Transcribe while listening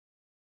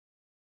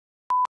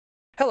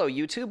Hello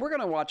YouTube, we're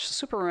gonna watch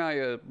Super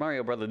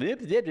Mario Brothers,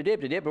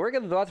 but we're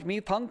gonna watch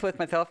me punk with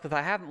myself because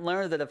I haven't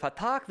learned that if I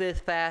talk this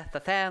fast,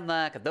 I sound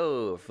like a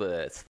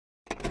doofus.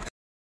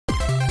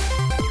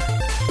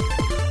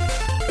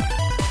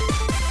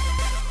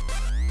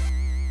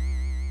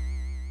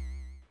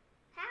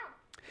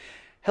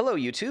 Hello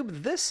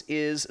YouTube, this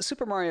is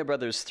Super Mario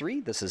Bros. 3.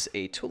 This is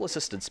a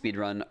tool-assisted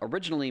speedrun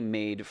originally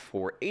made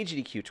for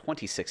AGDQ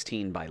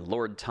 2016 by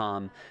Lord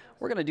Tom.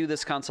 We're going to do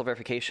this console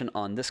verification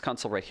on this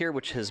console right here,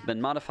 which has been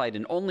modified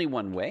in only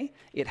one way.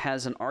 It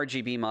has an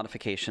RGB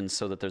modification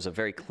so that there's a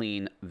very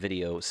clean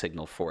video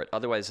signal for it.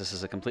 Otherwise, this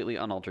is a completely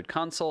unaltered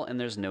console, and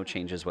there's no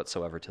changes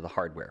whatsoever to the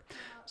hardware.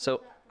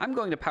 So I'm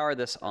going to power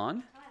this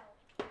on.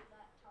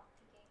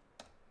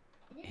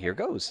 Here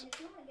goes.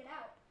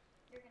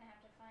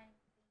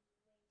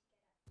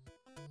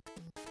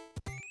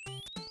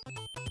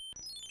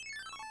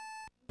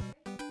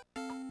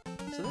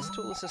 So this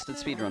tool-assisted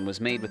speedrun was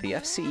made with the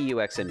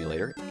dwangoAC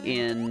emulator.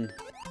 In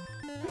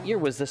what year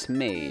was this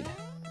made?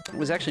 It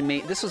was actually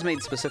made. This was made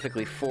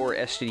specifically for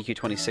SGDQ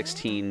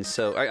 2016.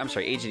 So I'm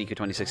sorry, AGDQ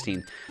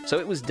 2016. So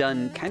it was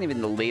done kind of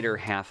in the later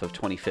half of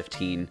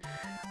 2015.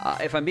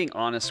 If I'm being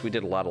honest, we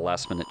did a lot of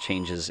last-minute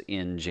changes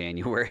in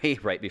January,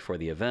 right before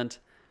the event.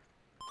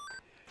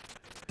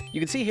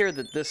 You can see here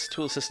that this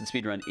tool-assisted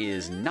speedrun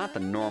is not the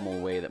normal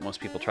way that most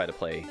people try to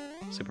play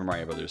Super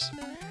Mario Bros.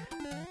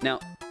 Now,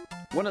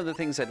 one of the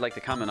things I'd like to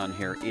comment on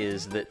here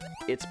is that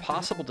it's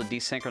possible to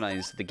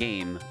desynchronize the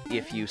game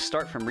if you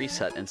start from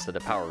reset instead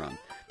of power run.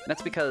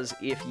 That's because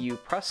if you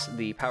press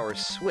the power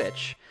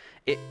switch,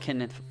 it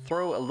can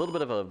throw a little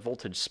bit of a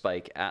voltage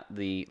spike at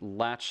the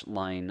latch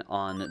line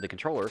on the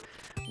controller,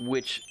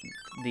 which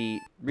the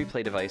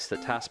replay device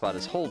that TASBot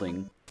is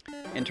holding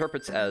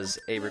interprets as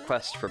a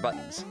request for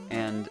buttons.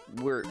 And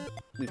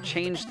we've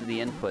changed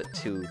the input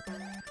to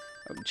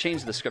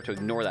change the script to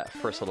ignore that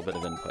first little bit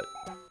of input.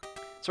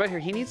 So right here,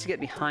 he needs to get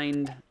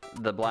behind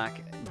the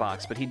black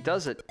box, but he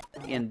does it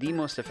in the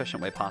most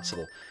efficient way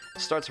possible.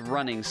 Starts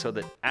running so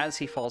that as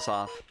he falls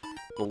off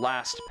the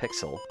last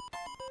pixel,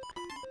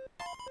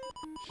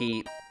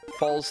 he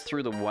falls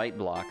through the white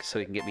block so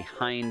he can get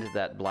behind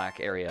that black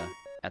area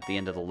at the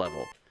end of the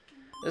level.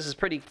 This is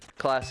pretty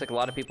classic. A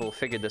lot of people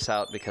figured this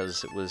out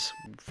because it was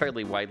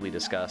fairly widely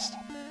discussed.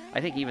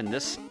 I think even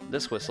this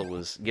whistle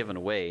was given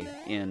away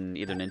in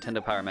either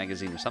Nintendo Power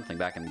Magazine or something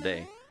back in the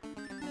day.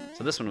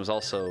 So this one was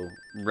also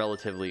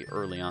relatively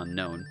early on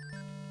known.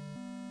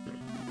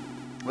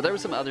 Well, there were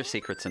some other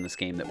secrets in this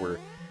game that were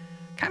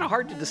kind of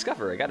hard to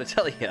discover, I gotta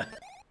tell you.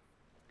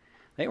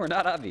 They were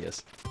not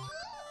obvious.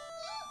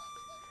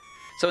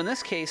 So in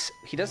this case,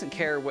 he doesn't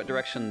care what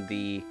direction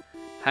the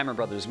Hammer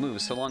Brothers move,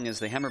 so long as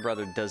the Hammer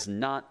Brother does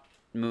not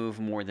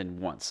move more than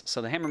once.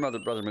 So the Hammer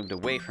Brother moved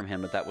away from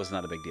him, but that was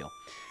not a big deal.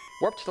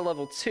 Warped to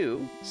level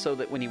 2, so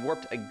that when he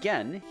warped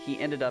again, he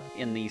ended up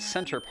in the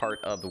center part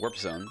of the warp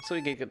zone, so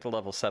he could get to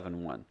level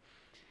 7-1.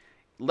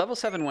 Level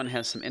 7-1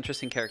 has some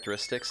interesting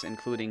characteristics,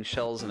 including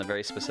shells in a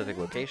very specific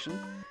location,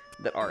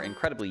 that are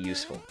incredibly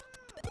useful.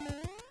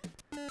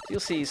 So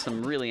you'll see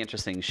some really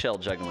interesting shell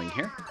juggling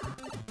here.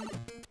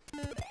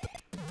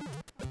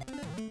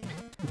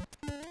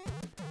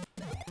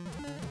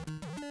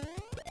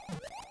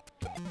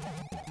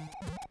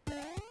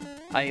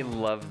 I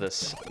love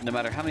this. No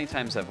matter how many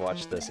times I've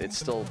watched this, it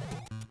still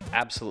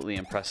absolutely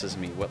impresses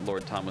me what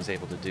Lord Tom was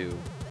able to do.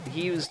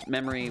 He used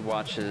memory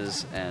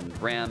watches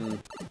and RAM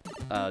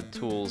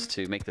tools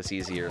to make this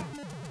easier.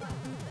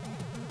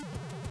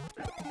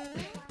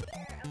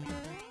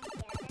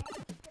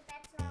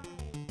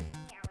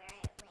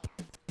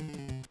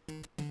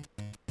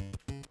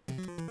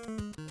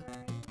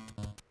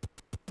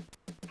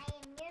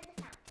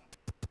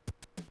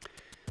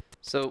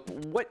 So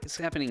what's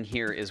happening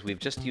here is we've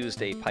just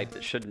used a pipe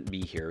that shouldn't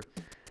be here,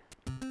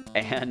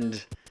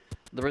 and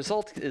the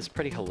result is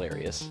pretty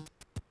hilarious.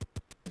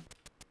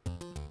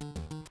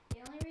 The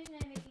only reason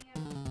I'm making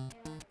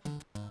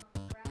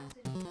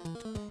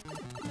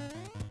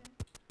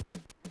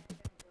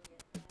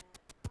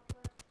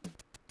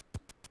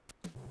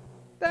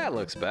That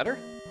looks better.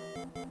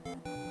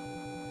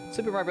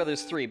 Super Mario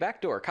Bros. 3,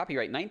 backdoor,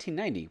 copyright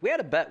 1990. We had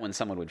a bet when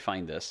someone would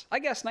find this. I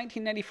guess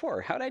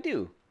 1994. How'd I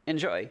do?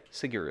 Enjoy,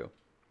 Suguru.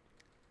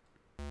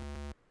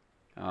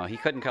 Oh, he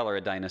couldn't color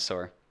a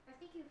dinosaur. I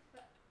think you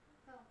fell.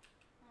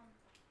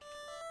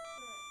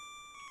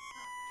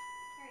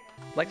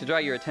 I'd like to draw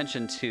your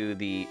attention to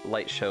the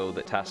light show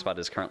that TASBot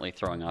is currently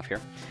throwing off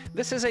here.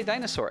 This is a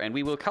dinosaur, and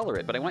we will color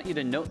it, but I want you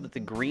to note that the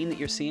green that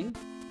you're seeing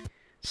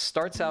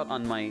starts out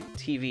on my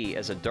TV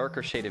as a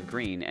darker shade of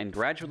green and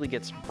gradually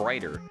gets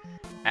brighter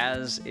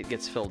as it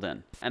gets filled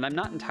in. And I'm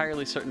not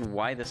entirely certain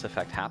why this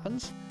effect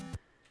happens.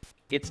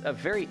 It's a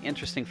very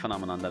interesting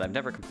phenomenon that I've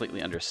never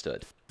completely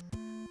understood.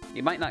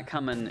 It might not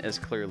come in as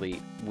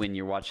clearly when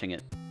you're watching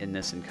it in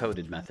this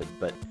encoded method,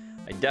 but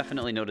I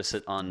definitely notice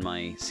it on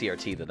my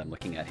CRT that I'm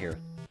looking at here,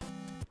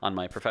 on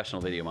my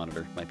professional video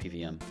monitor, my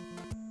PVM.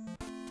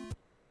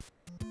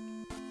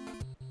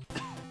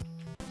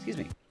 Excuse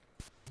me.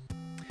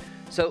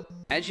 So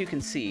as you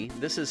can see,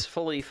 this is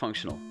fully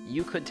functional.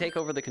 You could take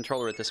over the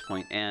controller at this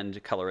point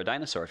and color a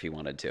dinosaur if you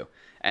wanted to.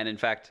 And in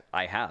fact,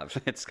 I have.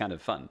 It's kind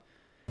of fun.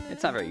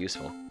 It's not very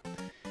useful.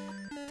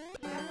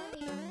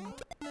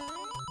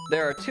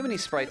 There are too many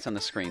sprites on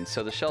the screen,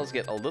 so the shells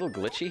get a little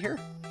glitchy here.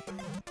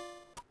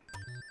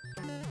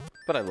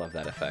 But I love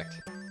that effect.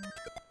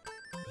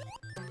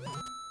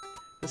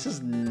 This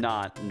is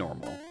not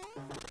normal.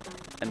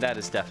 And that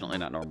is definitely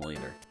not normal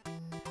either.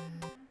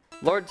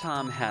 Lord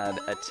Tom had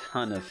a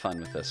ton of fun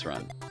with this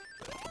run.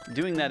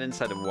 Doing that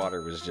inside of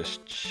water was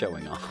just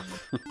showing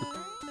off.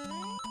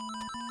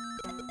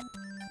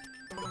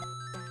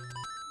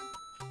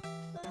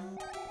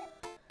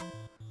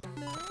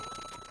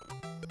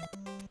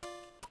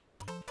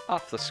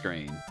 Off the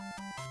screen.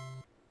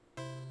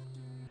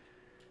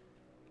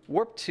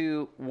 Warp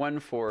to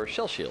 1-4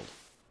 Shell Shield.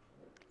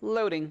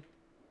 Loading.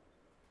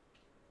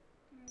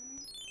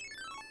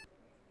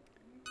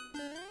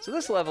 So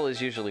this level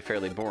is usually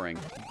fairly boring,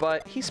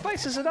 but he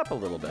spices it up a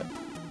little bit.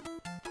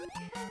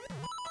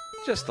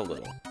 Just a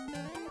little.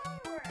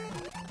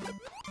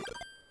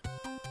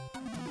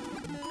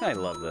 I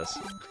love this.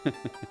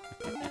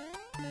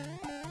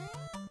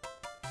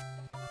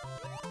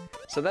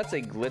 So that's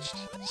a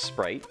glitched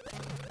sprite.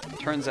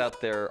 Turns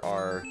out there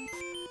are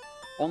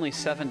only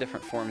 7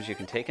 different forms you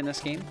can take in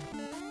this game,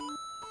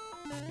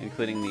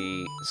 including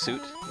the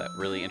suit, that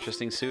really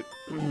interesting suit.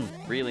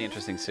 Really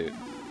interesting suit.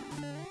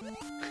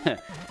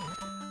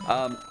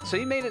 So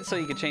he made it so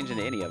you could change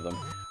into any of them,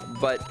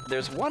 but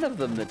there's one of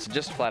them that's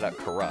just flat out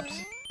corrupt.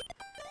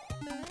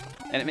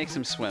 And it makes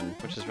him swim,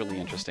 which is really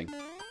interesting.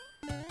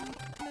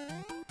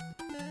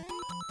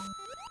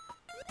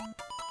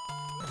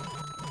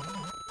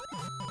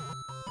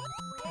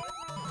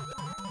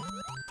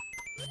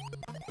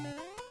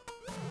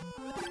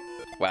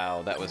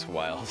 Wow, that was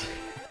wild.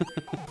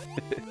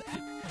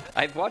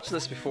 I've watched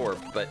this before,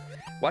 but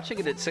watching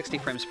it at 60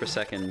 frames per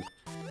second...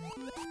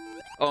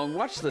 Oh, and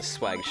watch this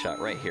swag shot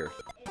right here.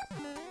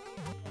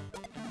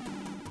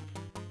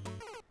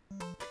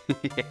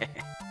 Yeah.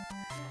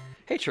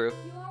 Hey, True.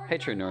 Hey,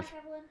 True North.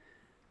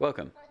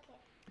 Welcome.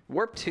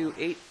 Warp to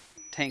 8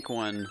 Tank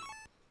 1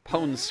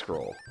 Pwn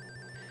Scroll.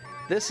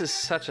 This is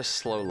such a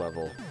slow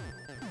level.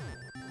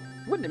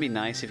 Wouldn't it be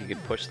nice if you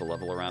could push the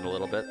level around a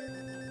little bit?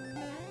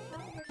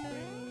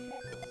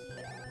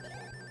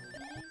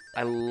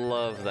 I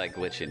love that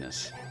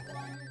glitchiness.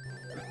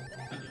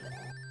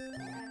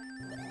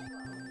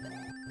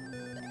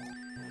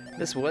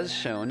 This was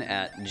shown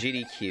at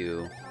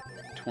GDQ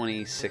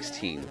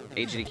 2016,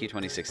 AGDQ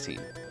 2016.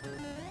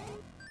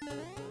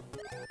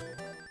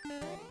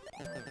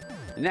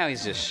 And now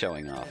he's just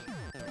showing off.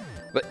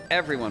 But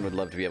everyone would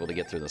love to be able to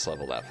get through this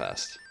level that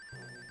fast.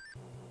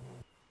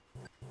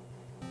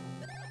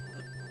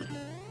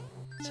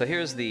 So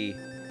here's the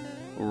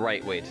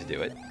right way to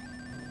do it.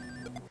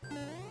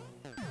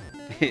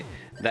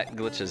 That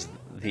glitches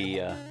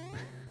the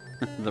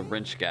the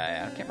wrench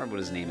guy. I can't remember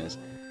what his name is.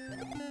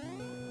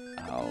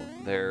 Oh,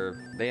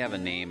 they have a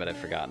name, but I've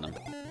forgotten them.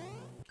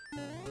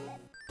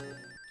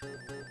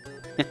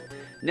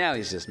 Now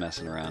he's just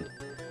messing around.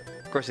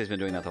 Of course, he's been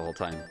doing that the whole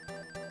time.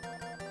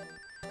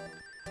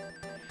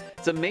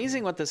 It's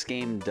amazing what this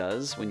game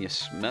does when you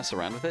mess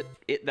around with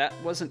it. That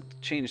wasn't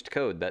changed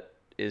code. That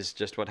is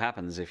just what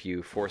happens if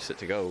you force it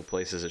to go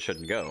places it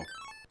shouldn't go.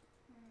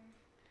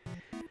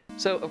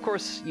 So, of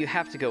course, you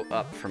have to go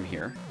up from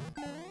here.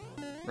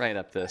 Right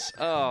up this.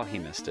 Oh, he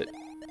missed it.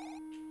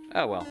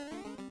 Oh, well.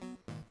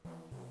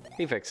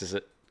 He fixes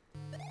it.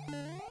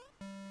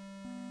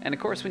 And of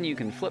course, when you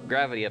can flip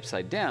gravity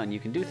upside down, you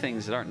can do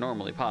things that aren't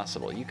normally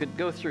possible. You could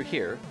go through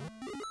here,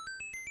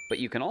 but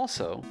you can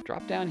also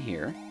drop down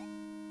here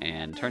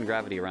and turn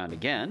gravity around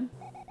again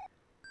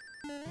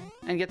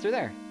and get through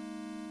there.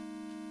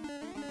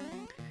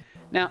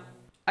 Now,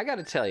 I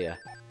gotta tell you,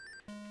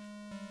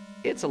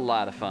 it's a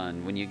lot of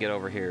fun when you get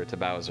over here to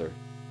Bowser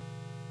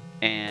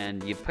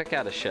and you pick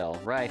out a shell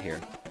right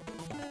here.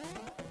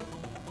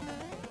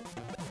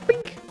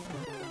 Bink!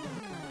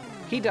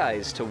 He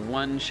dies to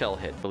 1 shell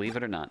hit, believe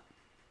it or not.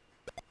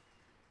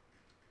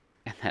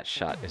 And that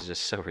shot is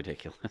just so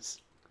ridiculous.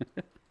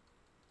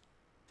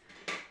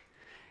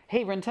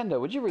 Hey,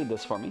 Nintendo, would you read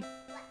this for me?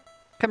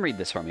 Come read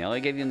this for me. I'll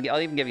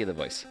even give you the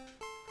voice.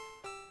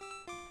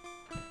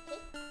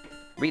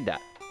 Read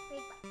that.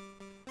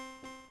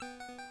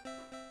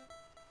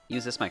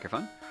 Use this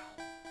microphone.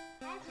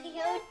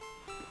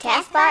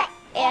 TASBot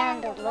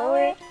and the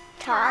Lord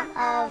Tom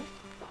of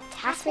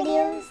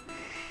TASVideos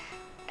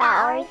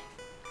are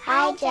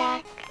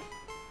hijacked.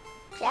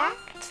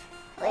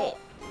 Wait,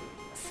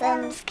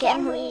 Sims,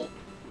 can we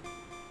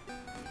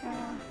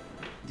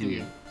Do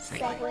you?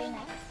 segue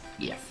next?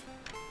 Yes.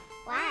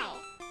 Why?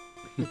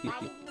 Why did you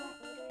want me to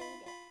read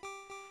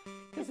it?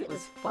 Because it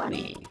was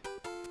funny.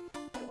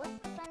 It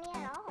wasn't funny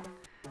at all.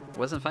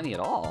 Wasn't funny at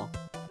all.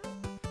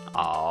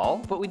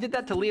 Oh, but we did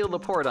that to Leo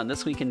Laporte on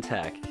This Week in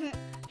Tech.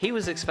 He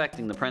was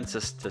expecting the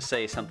princess to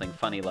say something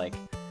funny like,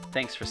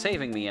 "Thanks for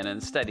saving me," and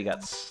instead he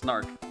got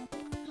snark.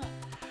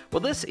 Well,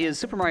 this is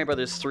Super Mario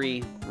Bros.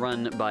 3,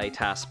 run by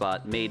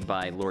TASBot, made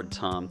by Lord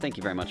Tom. Thank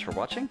you very much for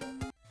watching.